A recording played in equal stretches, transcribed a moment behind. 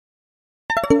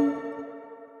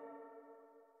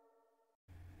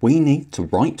we need to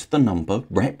write the number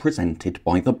represented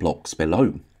by the blocks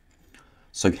below.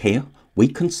 So here we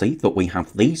can see that we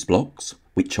have these blocks,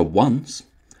 which are ones,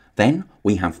 then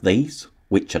we have these,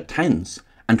 which are tens,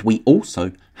 and we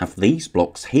also have these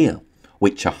blocks here,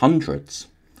 which are hundreds.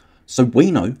 So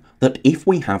we know that if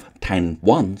we have 10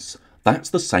 ones, that's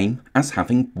the same as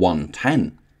having 1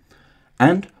 10.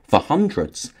 And for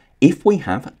hundreds, if we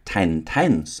have 10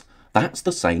 tens, that's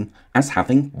the same as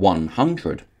having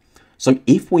 100. So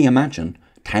if we imagine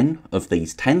 10 of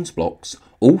these tens blocks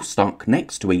all stuck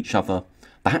next to each other,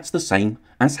 that's the same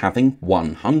as having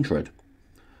 100.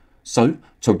 So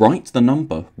to write the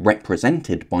number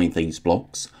represented by these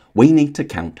blocks, we need to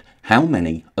count how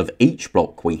many of each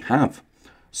block we have,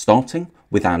 starting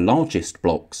with our largest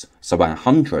blocks, so our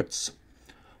hundreds.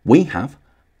 We have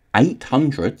 8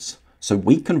 hundreds, so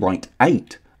we can write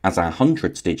 8 as our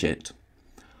hundreds digit.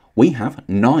 We have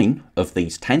 9 of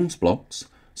these tens blocks,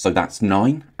 so that's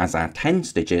 9 as our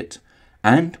tens digit,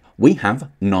 and we have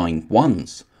 9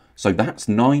 ones, so that's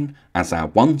 9 as our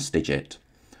ones digit.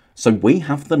 So we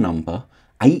have the number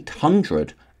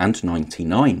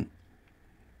 899.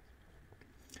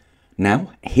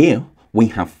 Now here we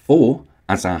have 4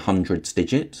 as our hundreds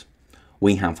digit,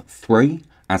 we have 3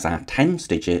 as our tens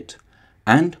digit,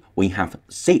 and we have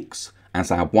 6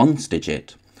 as our ones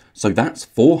digit. So that's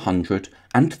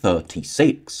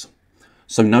 436.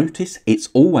 So notice it's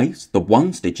always the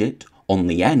ones digit on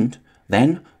the end,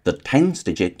 then the tens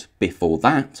digit before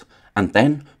that, and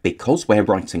then because we're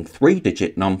writing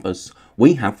 3-digit numbers,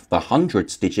 we have the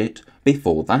hundreds digit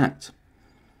before that.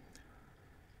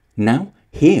 Now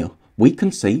here we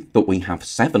can see that we have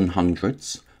 7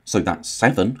 hundreds, so that's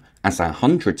 7 as our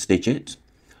hundreds digit.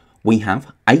 We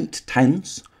have 8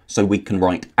 tens, so we can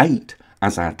write 8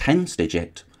 as our tens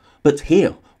digit. But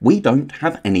here we don't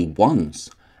have any ones,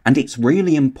 and it's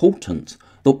really important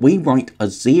that we write a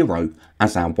 0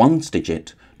 as our ones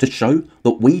digit to show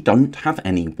that we don't have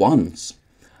any ones.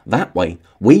 That way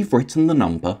we've written the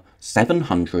number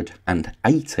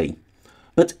 780.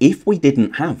 But if we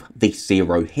didn't have this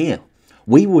 0 here,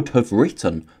 we would have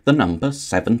written the number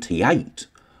 78.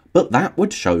 But that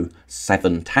would show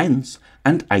 7 tens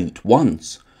and 8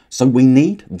 ones. So we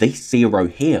need this 0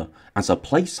 here as a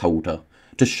placeholder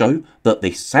to show that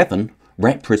this 7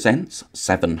 represents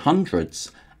 7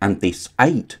 hundreds and this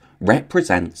 8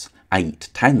 represents 8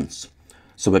 tens.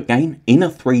 So again, in a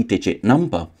 3-digit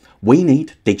number, we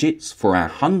need digits for our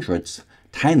hundreds,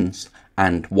 tens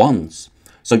and ones.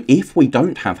 So if we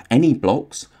don't have any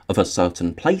blocks of a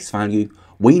certain place value,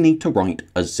 we need to write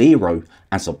a 0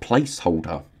 as a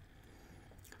placeholder.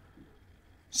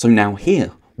 So now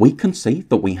here we can see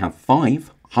that we have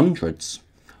 5 hundreds,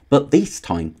 but this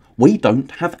time we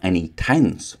don't have any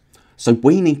tens. So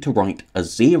we need to write a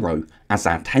 0 as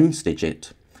our tens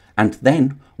digit, and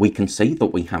then we can see that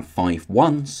we have 5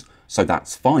 ones, so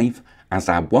that's 5 as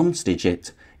our ones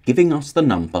digit, giving us the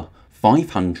number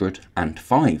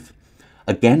 505.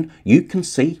 Again, you can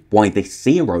see why this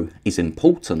 0 is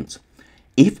important.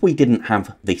 If we didn't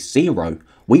have this 0,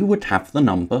 we would have the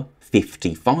number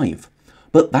 55,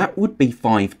 but that would be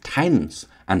 5 tens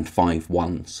and 5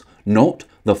 ones, not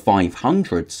the 5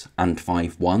 hundreds and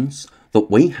 5 ones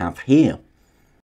that we have here.